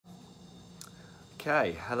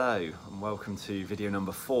Okay, hello and welcome to video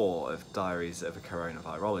number 4 of Diaries of a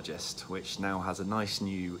Coronavirologist, which now has a nice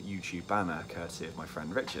new YouTube banner courtesy of my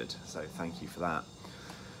friend Richard, so thank you for that.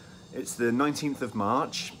 It's the 19th of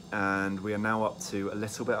March and we are now up to a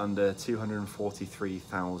little bit under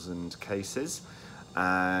 243,000 cases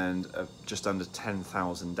and just under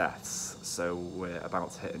 10,000 deaths, so we're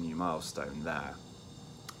about to hit a new milestone there.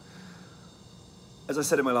 As I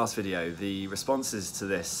said in my last video, the responses to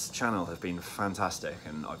this channel have been fantastic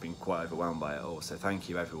and I've been quite overwhelmed by it all, so thank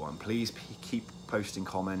you everyone. Please keep posting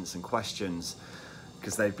comments and questions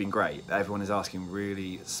because they've been great. Everyone is asking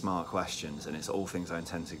really smart questions and it's all things I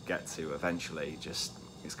intend to get to eventually, just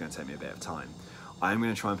it's going to take me a bit of time. I am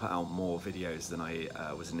going to try and put out more videos than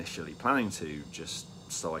I was initially planning to, just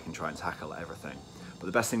so I can try and tackle everything. But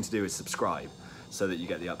the best thing to do is subscribe so that you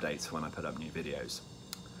get the updates when I put up new videos.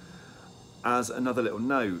 As another little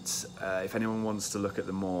note, if anyone wants to look at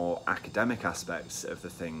the more academic aspects of the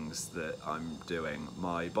things that I'm doing,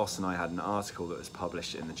 my boss and I had an article that was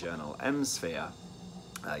published in the journal Remdesivir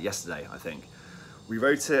yesterday, I think. We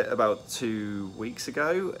wrote it about 2 weeks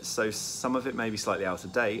ago, so some of it may be slightly out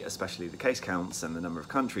of date, especially the case counts and the number of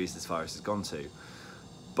countries this virus has gone to.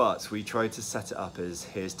 But we tried to set it up as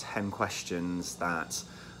here's 10 questions that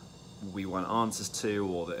we want answers to,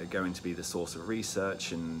 or that are going to be the source of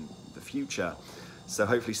research in the future, so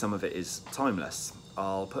hopefully some of it is timeless.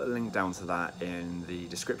 I'll put a link down to that in the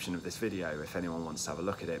description of this video if anyone wants to have a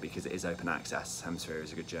look at it, because it is open access. Remdesivir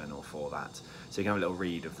is a good journal for that, so you can have a little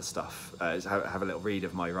read of the stuff, have a little read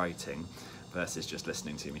of my writing versus just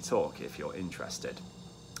listening to me talk if you're interested.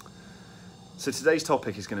 So today's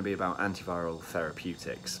topic is going to be about antiviral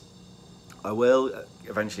therapeutics. I will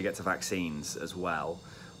eventually get to vaccines as well,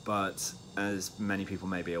 but as many people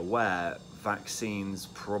may be aware, vaccines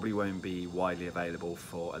probably won't be widely available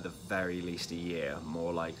for at the very least a year,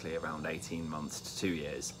 more likely around 18 months to 2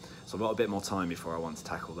 years. So I've got a bit more time before I want to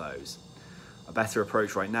tackle those. A better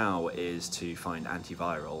approach right now is to find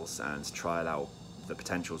antivirals and to trial out the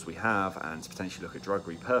potentials we have and to potentially look at drug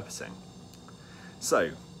repurposing. So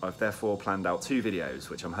I've therefore planned out 2 videos,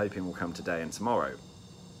 which I'm hoping will come today and tomorrow.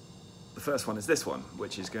 The first one is this one,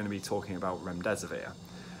 which is going to be talking about Remdesivir.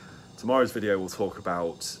 Tomorrow's video will talk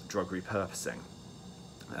about drug repurposing,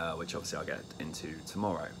 which obviously I'll get into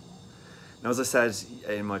tomorrow. Now, as I said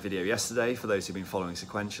in my video yesterday, for those who've been following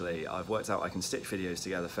sequentially, I've worked out I can stitch videos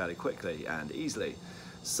together fairly quickly and easily.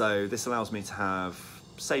 So this allows me to have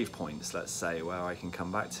save points, let's say, where I can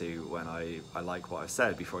come back to when I like what I've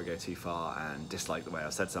said before I go too far and dislike the way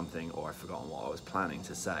I've said something, or I've forgotten what I was planning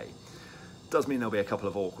to say. Does mean there'll be a couple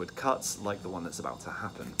of awkward cuts, like the one that's about to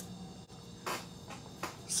happen.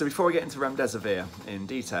 So before I get into Remdesivir in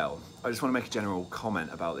detail, I just want to make a general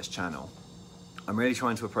comment about this channel. I'm really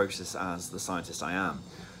trying to approach this as the scientist I am.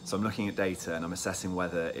 So I'm looking at data and I'm assessing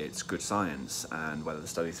whether it's good science and whether the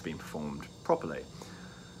studies have been performed properly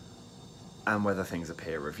and whether things are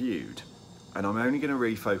peer reviewed. And I'm only going to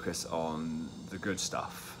really focus on the good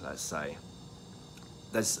stuff, let's say.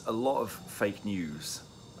 There's a lot of fake news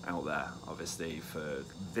out there, obviously, for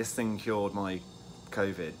this thing cured my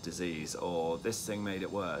COVID disease, or this thing made it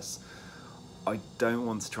worse. I don't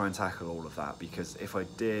want to try and tackle all of that, because if I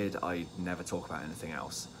did, I'd never talk about anything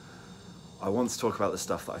else. I want to talk about the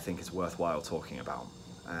stuff that I think is worthwhile talking about,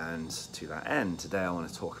 and to that end, today I want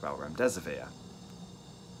to talk about Remdesivir.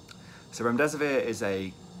 So Remdesivir is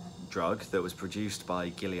a drug that was produced by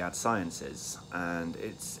Gilead Sciences, and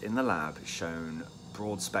it's in the lab shown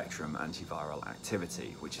broad spectrum antiviral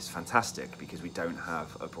activity, which is fantastic because we don't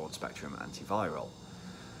have a broad spectrum antiviral.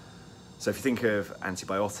 So if you think of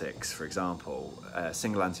antibiotics, for example, a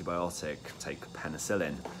single antibiotic, take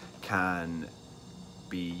penicillin, can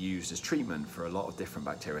be used as treatment for a lot of different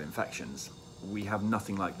bacterial infections. We have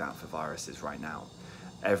nothing like that for viruses right now.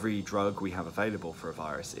 Every drug we have available for a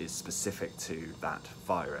virus is specific to that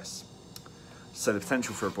virus. So the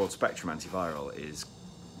potential for a broad spectrum antiviral is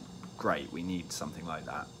great. We need something like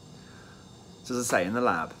that. So as I say, in the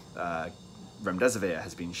lab, Remdesivir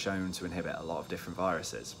has been shown to inhibit a lot of different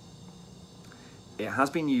viruses. It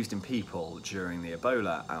has been used in people during the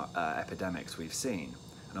Ebola epidemics we've seen,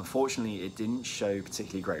 and unfortunately it didn't show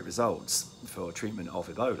particularly great results for treatment of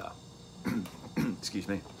Ebola. Excuse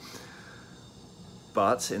me.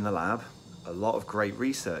 But in the lab, a lot of great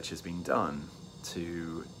research has been done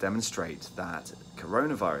to demonstrate that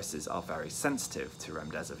coronaviruses are very sensitive to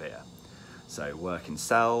Remdesivir. So work in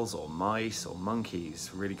cells or mice or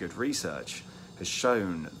monkeys, really good research has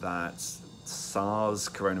shown that SARS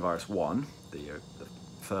coronavirus 1, the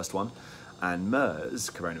first one, and MERS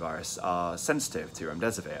coronavirus are sensitive to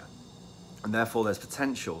Remdesivir. And therefore there's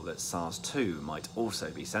potential that SARS2 might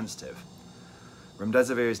also be sensitive.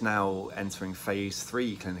 Remdesivir is now entering phase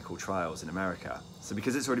 3 clinical trials in America. So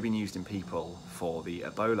because it's already been used in people for the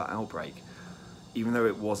Ebola outbreak, even though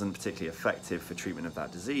it wasn't particularly effective for treatment of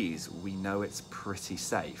that disease, we know it's pretty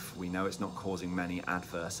safe. We know it's not causing many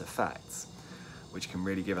adverse effects, which can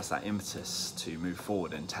really give us that impetus to move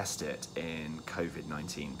forward and test it in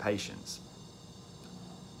COVID-19 patients.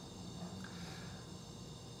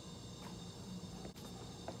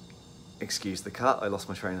 Excuse the cut, I lost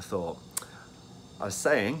my train of thought. I was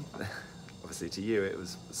saying, obviously to you it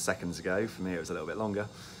was seconds ago, for me it was a little bit longer,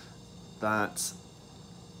 that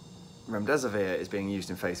Remdesivir is being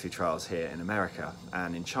used in phase 3 trials here in America,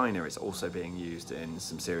 and in China it's also being used in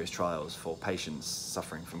some serious trials for patients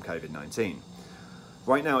suffering from COVID-19.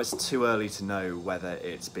 Right now it's too early to know whether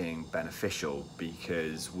it's being beneficial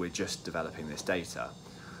because we're just developing this data,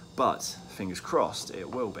 but fingers crossed it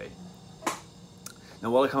will be. Now,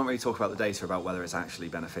 while I can't really talk about the data about whether it's actually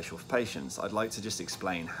beneficial for patients, I'd like to just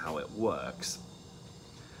explain how it works.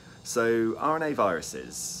 So RNA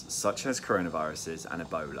viruses, such as coronaviruses and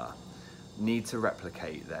Ebola, need to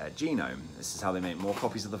replicate their genome. This is how they make more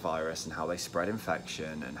copies of the virus and how they spread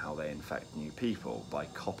infection and how they infect new people, by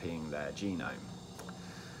copying their genome.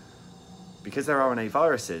 Because they're RNA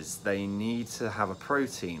viruses, they need to have a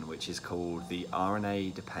protein which is called the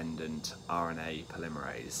RNA-dependent RNA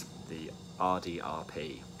polymerase, the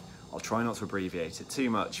RDRP. I'll try not to abbreviate it too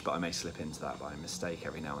much, but I may slip into that by mistake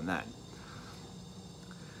every now and then.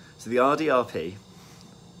 So the RDRP,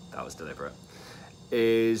 that was deliberate,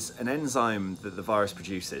 is an enzyme that the virus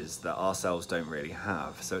produces that our cells don't really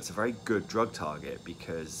have. So it's a very good drug target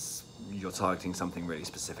because you're targeting something really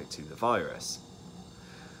specific to the virus.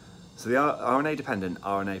 So the RNA-dependent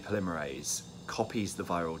RNA polymerase copies the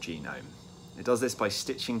viral genome. It does this by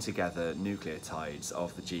stitching together nucleotides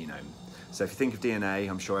of the genome. So if you think of DNA,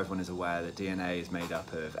 I'm sure everyone is aware that DNA is made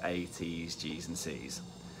up of A, T's, G's and C's.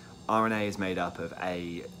 RNA is made up of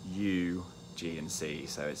A, U, G and C,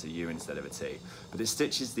 so it's a U instead of a T. But it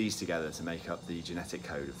stitches these together to make up the genetic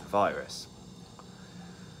code of the virus.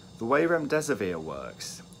 The way Remdesivir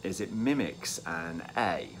works is it mimics an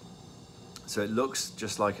A. So it looks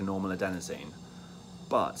just like a normal adenosine,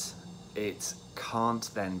 but it can't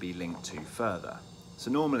then be linked to further.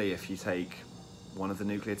 So normally if you take one of the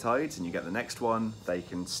nucleotides and you get the next one, they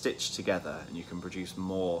can stitch together and you can produce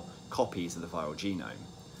more copies of the viral genome.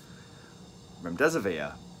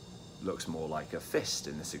 Remdesivir looks more like a fist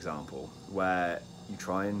in this example, where you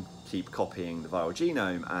try and keep copying the viral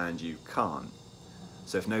genome and you can't.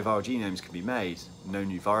 So if no viral genomes can be made, no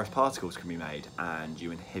new virus particles can be made, and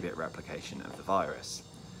you inhibit replication of the virus.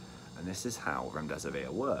 And this is how Remdesivir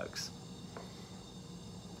works.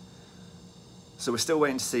 So we're still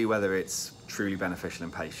waiting to see whether it's truly beneficial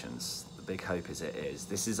in patients. The big hope is it is.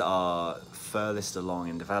 This is our furthest along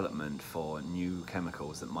in development for new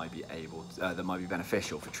chemicals that might be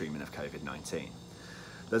beneficial for treatment of COVID-19.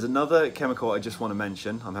 There's another chemical I just want to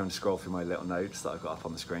mention. I'm having to scroll through my little notes that I've got up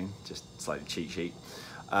on the screen, just slightly cheat sheet,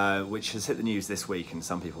 which has hit the news this week and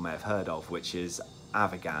some people may have heard of, which is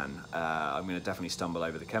Avigan. I'm going to definitely stumble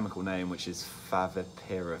over the chemical name, which is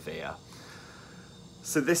favipiravir.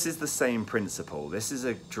 So this is the same principle. This is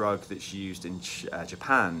a drug that's used in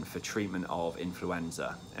Japan for treatment of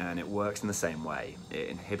influenza, and it works in the same way. It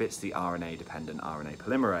inhibits the RNA-dependent RNA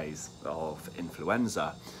polymerase of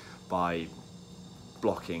influenza by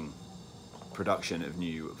blocking production of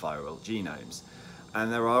new viral genomes.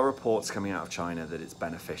 And there are reports coming out of China that it's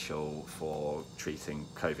beneficial for treating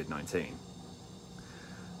COVID-19.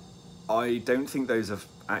 I don't think those have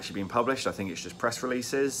actually been published. I think it's just press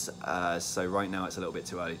releases. So right now it's a little bit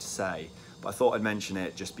too early to say, but I thought I'd mention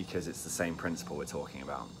it just because it's the same principle we're talking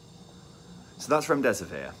about. So that's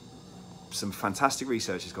Remdesivir. Some fantastic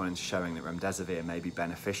research has gone into showing that Remdesivir may be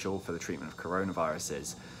beneficial for the treatment of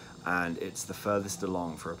coronaviruses, and it's the furthest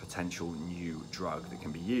along for a potential new drug that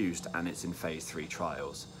can be used, and it's in phase 3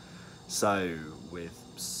 trials. So with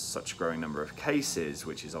such a growing number of cases,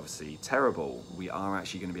 which is obviously terrible, we are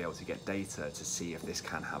actually going to be able to get data to see if this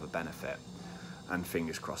can have a benefit, and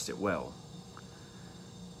fingers crossed it will.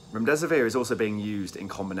 Remdesivir is also being used in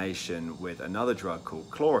combination with another drug called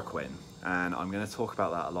chloroquine, and I'm going to talk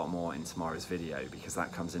about that a lot more in tomorrow's video because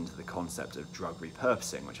that comes into the concept of drug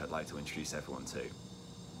repurposing, which I'd like to introduce everyone to.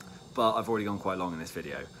 But I've already gone quite long in this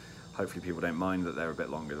video. Hopefully people don't mind that they're a bit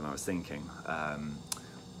longer than I was thinking.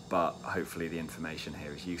 But hopefully the information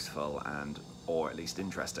here is useful and or at least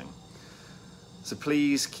interesting. So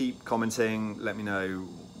please keep commenting, let me know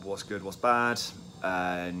what's good, what's bad,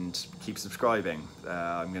 and keep subscribing.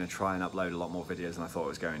 I'm going to try and upload a lot more videos than I thought I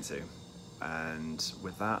was going to. And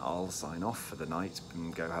with that, I'll sign off for the night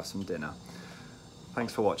and go have some dinner.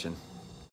 Thanks for watching.